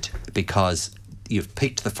period because you've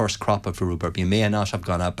picked the first crop of rhubarb. You may not have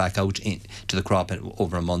gone back out to the crop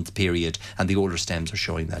over a month period, and the older stems are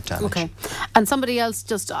showing that damage. Okay. And somebody else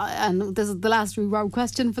just, and this is the last rhubarb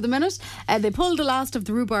question for the minute, they pulled the last of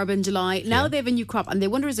the rhubarb in July. Now they have a new crop, and they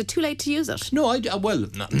wonder, is it too late to use it? No,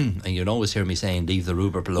 and you'd always hear me saying leave the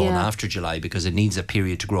rhubarb alone after July because it needs a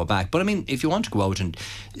period to grow back. But I mean, if you want to go out and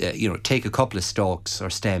take a couple of stalks or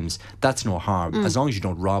stems, that's no harm as long as you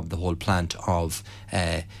don't rob the whole plant of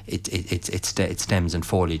its stems and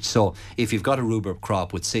foliage. So if you've got a rhubarb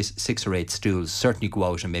crop with 6 or 8 stools, certainly go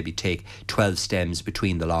out and maybe take 12 stems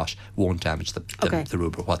between the lot. Won't damage the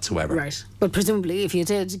rhubarb whatsoever. Right. But presumably if you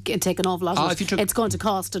did take an awful lot of it, it's going to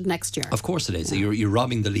cost it next year. Of course it is. You're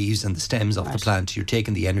robbing the leaves and the stems off the plant. You're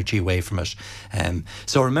taking the energy away from it.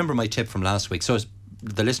 So remember my tip from last week. So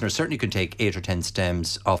the listeners certainly can take 8 or 10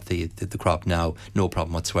 stems off the crop now, no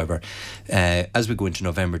problem whatsoever. As we go into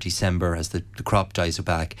November, December, as the crop dies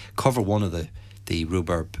back, cover one of the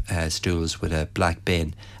rhubarb stools with a black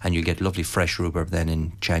bin, and you'll get lovely fresh rhubarb then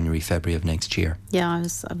in January, February of next year. Yeah,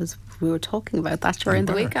 we were talking about that during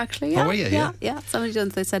the week, actually. Yeah, oh, were you? Yeah. Somebody done.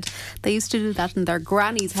 They said they used to do that in their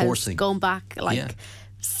granny's house, going back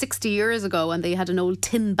 60 years ago, and they had an old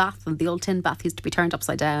tin bath, and the old tin bath used to be turned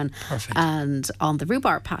upside down. Perfect. And on the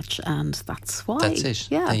rhubarb patch, and that's why. That's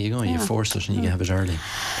it. Yeah. There you go. You force it and you can have it early.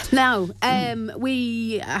 Now,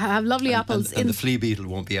 we have lovely apples. And the flea beetle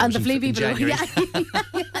won't be out in January.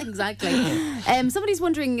 Exactly. Somebody's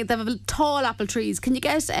wondering, they have tall apple trees. Can you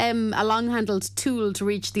get a long-handled tool to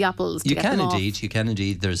reach the apples? You can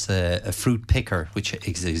indeed. There's a fruit picker, which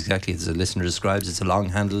is exactly as the listener describes. It's a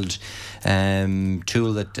long-handled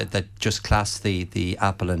tool that just clasps the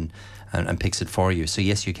apple and picks it for you. So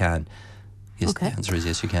yes, you can. Yes, the answer is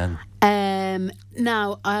yes, you can.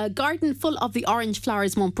 Now, a garden full of the orange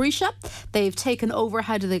flowers, Montbretia. They've taken over.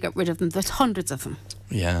 How do they get rid of them? There's hundreds of them.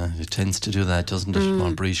 Yeah, it tends to do that, doesn't it?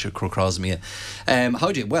 Montbretia, Crocosmia.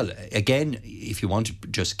 Well, again, if you want to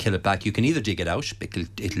just kill it back, you can either dig it out.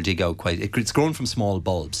 It'll dig out it's grown from small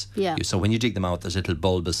bulbs. Yeah. So when you dig them out, there's little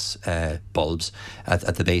bulbous bulbs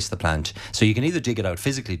at the base of the plant. So you can either dig it out,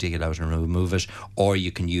 physically dig it out and remove it, or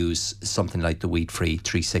you can use something like the Weed Free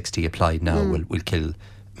 360 applied now will kill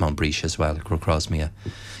Montbretia as well, Crocosmia.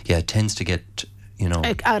 Yeah, it tends to get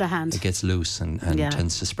out of hand. It gets loose and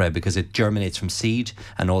tends to spread because it germinates from seed,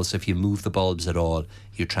 and also if you move the bulbs at all,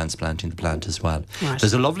 you're transplanting the plant as well. Right.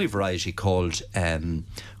 There's a lovely variety called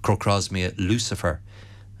Crocosmia lucifer,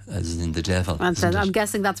 as in the devil. I'm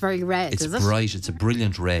guessing that's very red. It's bright. It's a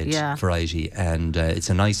brilliant red variety, and it's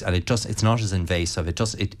a nice. And it's not as invasive.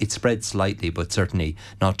 It spreads slightly, but certainly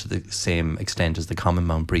not to the same extent as the common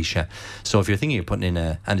Montbretia. So if you're thinking of putting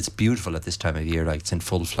in and it's beautiful at this time of year, like it's in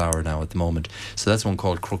full flower now at the moment. So that's one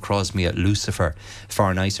called Crocosmia lucifer,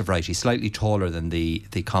 far nicer variety, slightly taller than the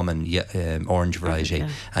common orange variety,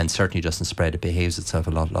 and certainly doesn't spread. It behaves itself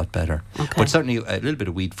a lot better. Okay. But certainly a little bit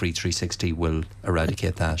of Weed Free 360 will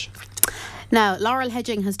eradicate that. Now, laurel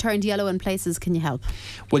hedging has turned yellow in places. Can you help?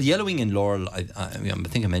 Well, yellowing in laurel, I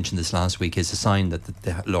think I mentioned this last week, is a sign that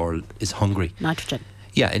the laurel is hungry. Nitrogen.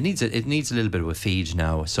 Yeah, it needs a little bit of a feed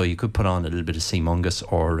now. So you could put on a little bit of sea mungus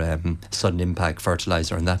or sudden impact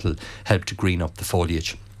fertiliser, and that'll help to green up the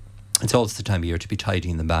foliage. It's also the time of year to be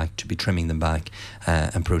tidying them back, to be trimming them back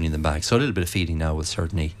and pruning them back. So a little bit of feeding now will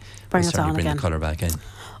certainly bring the colour back in.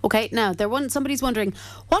 Okay, now somebody's wondering,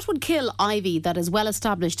 what would kill ivy that is well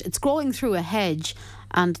established? It's growing through a hedge,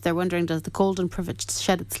 and they're wondering, does the golden privet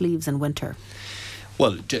shed its leaves in winter?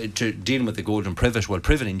 Well, to dealing with the golden privet,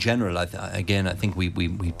 privet in general, I think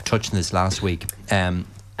we touched on this last week.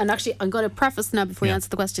 And actually, I'm going to preface now before you answer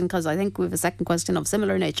the question, because I think we have a second question of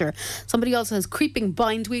similar nature. Somebody also has creeping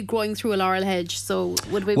bindweed growing through a laurel hedge. So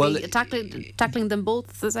would we be tackling them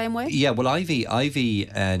both the same way? Yeah, well, ivy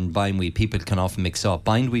and bindweed people can often mix up.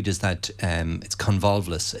 Bindweed is that it's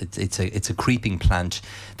convolvulus. It's a creeping plant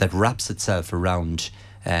that wraps itself around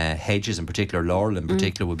hedges, in particular laurel in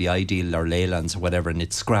particular would be ideal, or leylands or whatever, and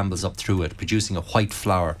it scrambles up through it, producing a white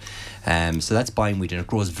flower. So that's bindweed, and it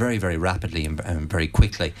grows very, very rapidly and very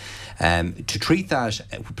quickly. To treat that,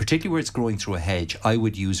 particularly where it's growing through a hedge, I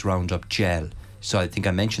would use Roundup gel. So I think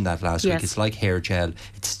I mentioned that last week. It's like hair gel.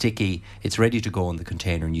 It's sticky. It's ready to go in the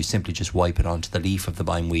container, and you simply just wipe it onto the leaf of the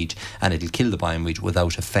bindweed, and it'll kill the bindweed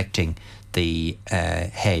without affecting the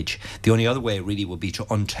hedge. The only other way really would be to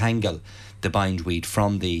untangle the bindweed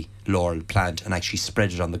from the laurel plant and actually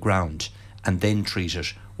spread it on the ground, and then treat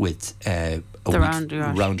it with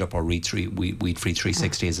Roundup or Weed Free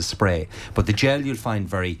 360 as a spray. But the gel you'll find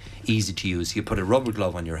very easy to use. You put a rubber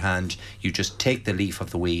glove on your hand, you just take the leaf of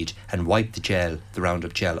the weed and wipe the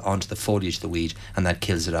Roundup gel onto the foliage of the weed, and that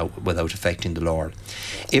kills it out without affecting the laurel.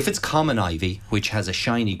 If it's common ivy, which has a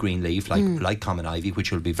shiny green leaf like common ivy,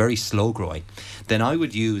 which will be very slow growing, then I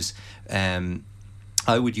would use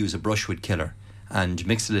a brushwood killer. and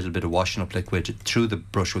mix a little bit of washing up liquid through the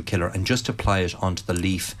brushwood killer and just apply it onto the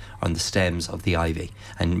leaf, on the stems of the ivy.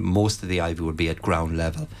 And most of the ivy would be at ground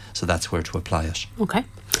level, so that's where to apply it. Okay.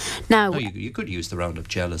 Now, you could use the Roundup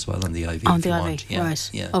gel as well on the ivy. On if the you ivy, want. Yeah, right.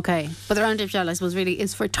 Yeah. Okay. But the Roundup gel, I suppose, really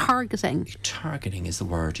is for targeting. Targeting is the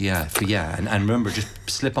word, yeah. And remember, just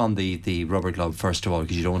slip on the rubber glove first of all,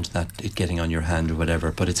 because you don't want it getting on your hand or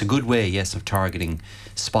whatever. But it's a good way, yes, of targeting,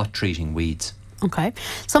 spot treating weeds. Okay.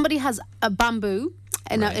 Somebody has a bamboo,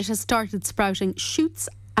 and now it has started sprouting shoots,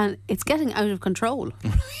 and it's getting out of control.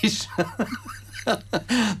 Right.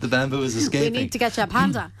 The bamboo is escaping. We need to get you a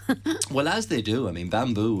panda. Well, as they do. I mean,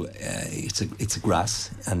 bamboo, it's a grass,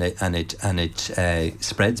 and it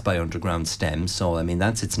spreads by underground stems. So I mean,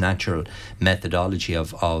 that's its natural methodology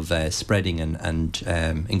of spreading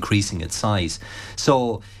and increasing its size.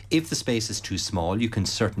 So if the space is too small, you can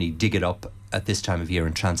certainly dig it up at this time of year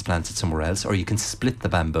and transplant it somewhere else, or you can split the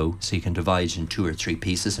bamboo, so you can divide it in 2 or 3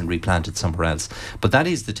 pieces and replant it somewhere else. But that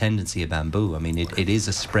is the tendency of bamboo. I mean, it is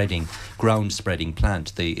a ground spreading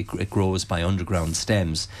plant. It grows by underground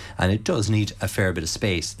stems, and it does need a fair bit of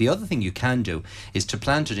space. The other thing you can do is to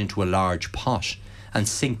plant it into a large pot and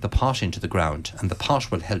sink the pot into the ground, and the pot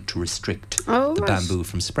will help to restrict the bamboo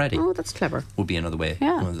from spreading. Oh, that's clever. Would be another way.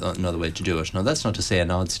 Yeah. Another way to do it. Now, that's not to say an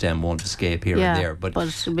odd stem won't escape here and there, but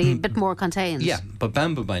it'll be a bit more contained. Yeah, but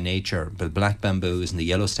bamboo by nature, the black bamboos and the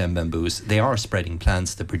yellow stem bamboos, they are spreading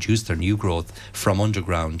plants that produce their new growth from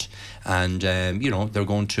underground, and they're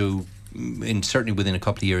going to, certainly within a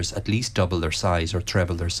couple of years, at least double their size or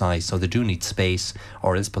treble their size. So they do need space,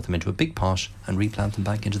 or else put them into a big pot and replant them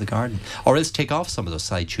back into the garden, or else take off some of those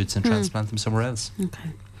side shoots and transplant them somewhere else. Okay.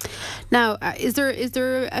 Now, is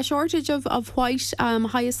there a shortage of white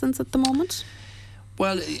hyacinths at the moment?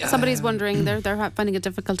 Well, somebody's wondering, they're finding it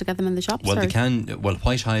difficult to get them in the shops. Well,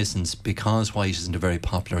 white hyacinths, because white isn't a very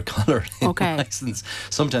popular colour in hyacinths,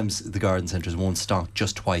 sometimes the garden centres won't stock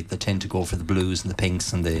just white. They tend to go for the blues and the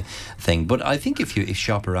pinks and the thing. But I think if you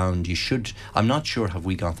shop around, you should. I'm not sure have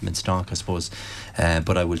we got them in stock, I suppose,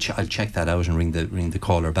 but I'll check that out and ring the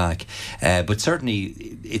caller back. But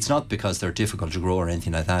certainly, it's not because they're difficult to grow or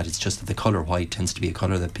anything like that. It's just that the colour white tends to be a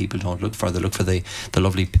colour that people don't look for. They look for the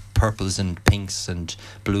lovely purples and pinks and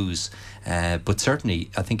blues, but certainly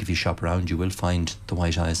I think if you shop around, you will find the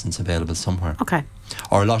white hyacinths available somewhere. Okay.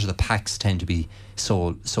 Or a lot of the packs tend to be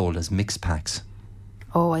sold as mixed packs.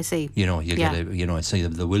 Oh, I see. You get so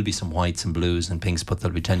there will be some whites and blues and pinks, but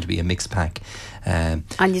they'll tend to be a mixed pack. And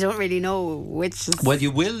you don't really know which is... Well,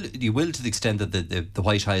 you will to the extent that the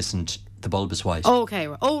white hyacinth, the bulb is white. Oh, okay.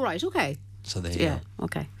 Oh, right. Okay. So there you go.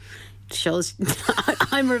 Okay. Shows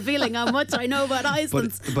I'm revealing how much I know about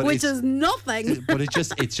hyacinths, but which is nothing. But it's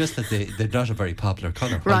just that they're not a very popular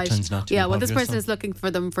colour. Right. Well, this person is looking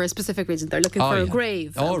for them for a specific reason. They're looking for a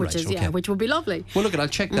grave, which would be lovely. Well, look, I'll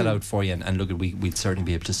check that out for you, and look, we'd certainly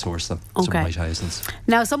be able to source them. Okay. Some white hyacinths.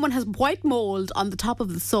 Now, someone has white mould on the top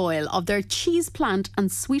of the soil of their cheese plant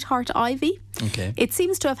and sweetheart ivy. Okay. It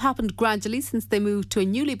seems to have happened gradually since they moved to a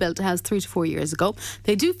newly built house 3 to 4 years ago.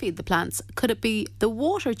 They do feed the plants. Could it be the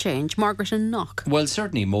water change? Margaret and Knock. Well,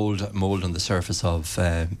 certainly mould on the surface of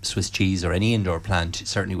Swiss cheese or any indoor plant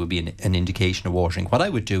certainly would be an indication of watering. What I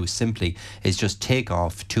would do simply is just take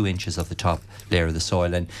off 2 inches of the top layer of the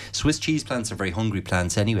soil. And Swiss cheese plants are very hungry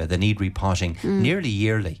plants anyway. They need repotting nearly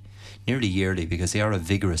yearly, because they are a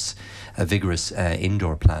vigorous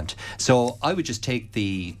indoor plant. So I would just take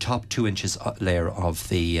the top 2 inches layer of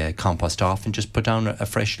the compost off and just put down a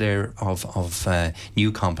fresh layer of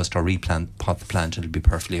new compost, or pot the plant. It'll be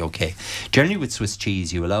perfectly okay. Generally with Swiss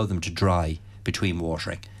cheese, you allow them to dry between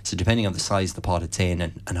watering. So depending on the size of the pot it's in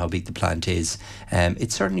and how big the plant is,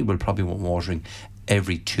 it certainly will probably want watering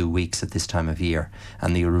every 2 weeks at this time of year,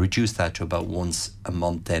 and you'll reduce that to about once a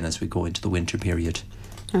month then as we go into the winter period.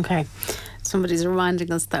 Okay. Somebody's reminding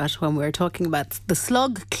us that when we're talking about the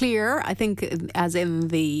slug clear, I think as in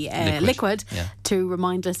the liquid, to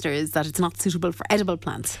remind listeners that it's not suitable for edible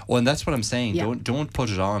plants. Well, and that's what I'm saying. Yeah. Don't put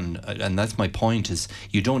it on, and that's my point, is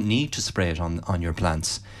you don't need to spray it on your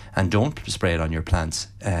plants, and don't spray it on your plants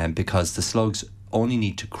because the slugs only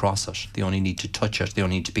need to cross it, they only need to touch it, they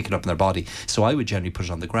only need to pick it up in their body. So I would generally put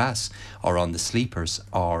it on the grass or on the sleepers,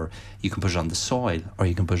 or you can put it on the soil, or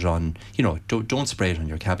you can put it on, don't spray it on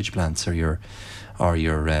your cabbage plants or your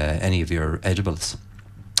any of your edibles.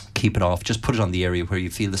 Keep it off. Just put it on the area where you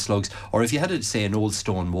feel the slugs, or if you had say an old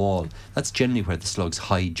stone wall, that's generally where the slugs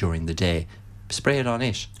hide during the day, spray it on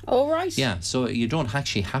it. Oh, right. Yeah, so you don't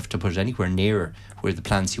actually have to put it anywhere near where the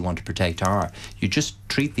plants you want to protect are. You just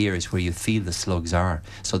treat the areas where you feel the slugs are.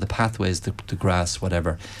 So the pathways, the grass,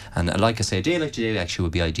 whatever. And like I say, a day like today actually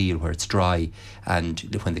would be ideal where it's dry, and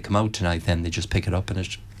when they come out tonight, then they just pick it up and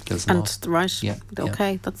it kills them off. Right. Yeah.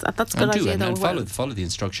 Okay. Yeah. That's a good idea. And follow the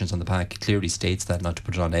instructions on the pack. It clearly states that not to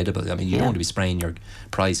put it on edible. I mean, you don't want to be spraying your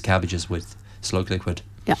prize cabbages with slug liquid.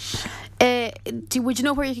 Yeah. Would you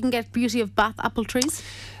know where you can get Beauty of Bath apple trees?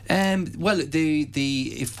 Well,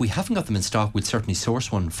 if we haven't got them in stock, we'd certainly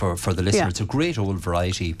source one for the listener. It's a great old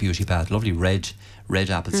variety, Beauty Bath, lovely red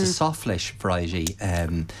apple. It's a soft flesh variety,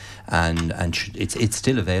 and it's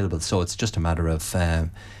still available. So it's just a matter of.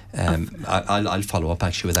 I'll follow up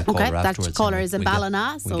actually with that caller afterwards. That caller is in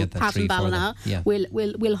Ballina, so Pat in Ballina. Yeah.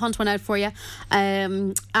 We'll hunt one out for you.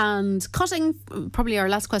 And cutting, probably our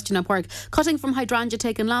last question at work. Cutting from hydrangea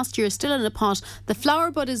taken last year, still in a pot. The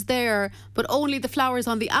flower bud is there, but only the flowers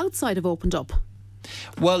on the outside have opened up.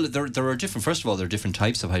 Well, there are different. First of all, there are different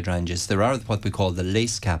types of hydrangeas. There are what we call the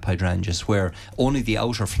lace cap hydrangeas, where only the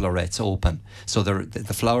outer florets open. So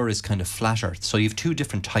the flower is kind of flatter. So you have a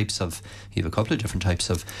couple of different types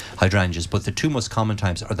of hydrangeas, but the two most common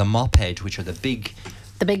types are the mop head, which are the big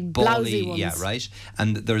blousy ones. Yeah, right.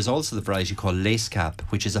 And there's also the variety called lace cap,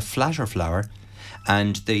 which is a flatter flower,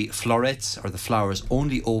 and the florets or the flowers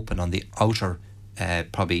only open on the outer.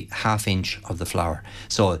 Probably ½ inch of the flower,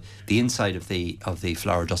 so the inside of the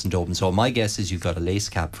flower doesn't open. So my guess is you've got a lace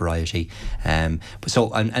cap variety. And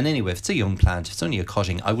anyway, if it's a young plant, if it's only a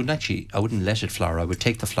cutting, I wouldn't let it flower. I would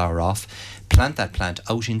take the flower off, plant that plant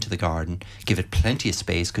out into the garden, give it plenty of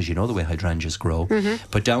space, because you know the way hydrangeas grow.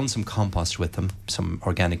 Put down some compost with them, some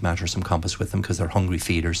organic matter, some compost with them, because they're hungry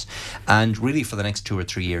feeders. And really for the next 2 or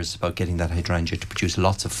 3 years, it's about getting that hydrangea to produce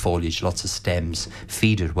lots of foliage, lots of stems,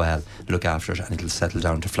 feed it well, look after it, and it'll settle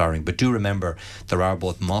down to flowering. But do remember, there are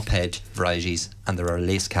both mop head varieties and there are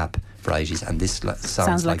lace cap varieties, and this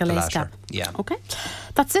sounds like a the lace latter. cap. Yeah. Okay.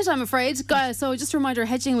 That's it, I'm afraid. So just a reminder,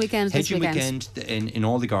 hedging weekend this weekend. in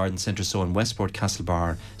all the garden centres, so in Westport,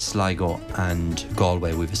 Castlebar, Sligo and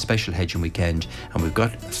Galway, we have a special hedging weekend, and we've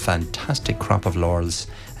got a fantastic crop of laurels,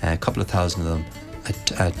 a couple of thousand of them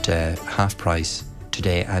at half price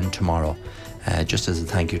today and tomorrow. Just as a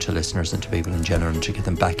thank you to listeners and to people in general, and to get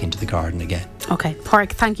them back into the garden again. Okay,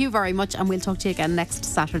 Pádraig, thank you very much, and we'll talk to you again next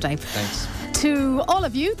Saturday. Thanks. To all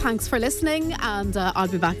of you, thanks for listening, and I'll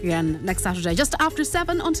be back again next Saturday just after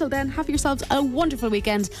 7. Until then, have yourselves a wonderful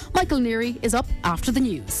weekend. Michael Neary is up after the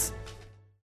news.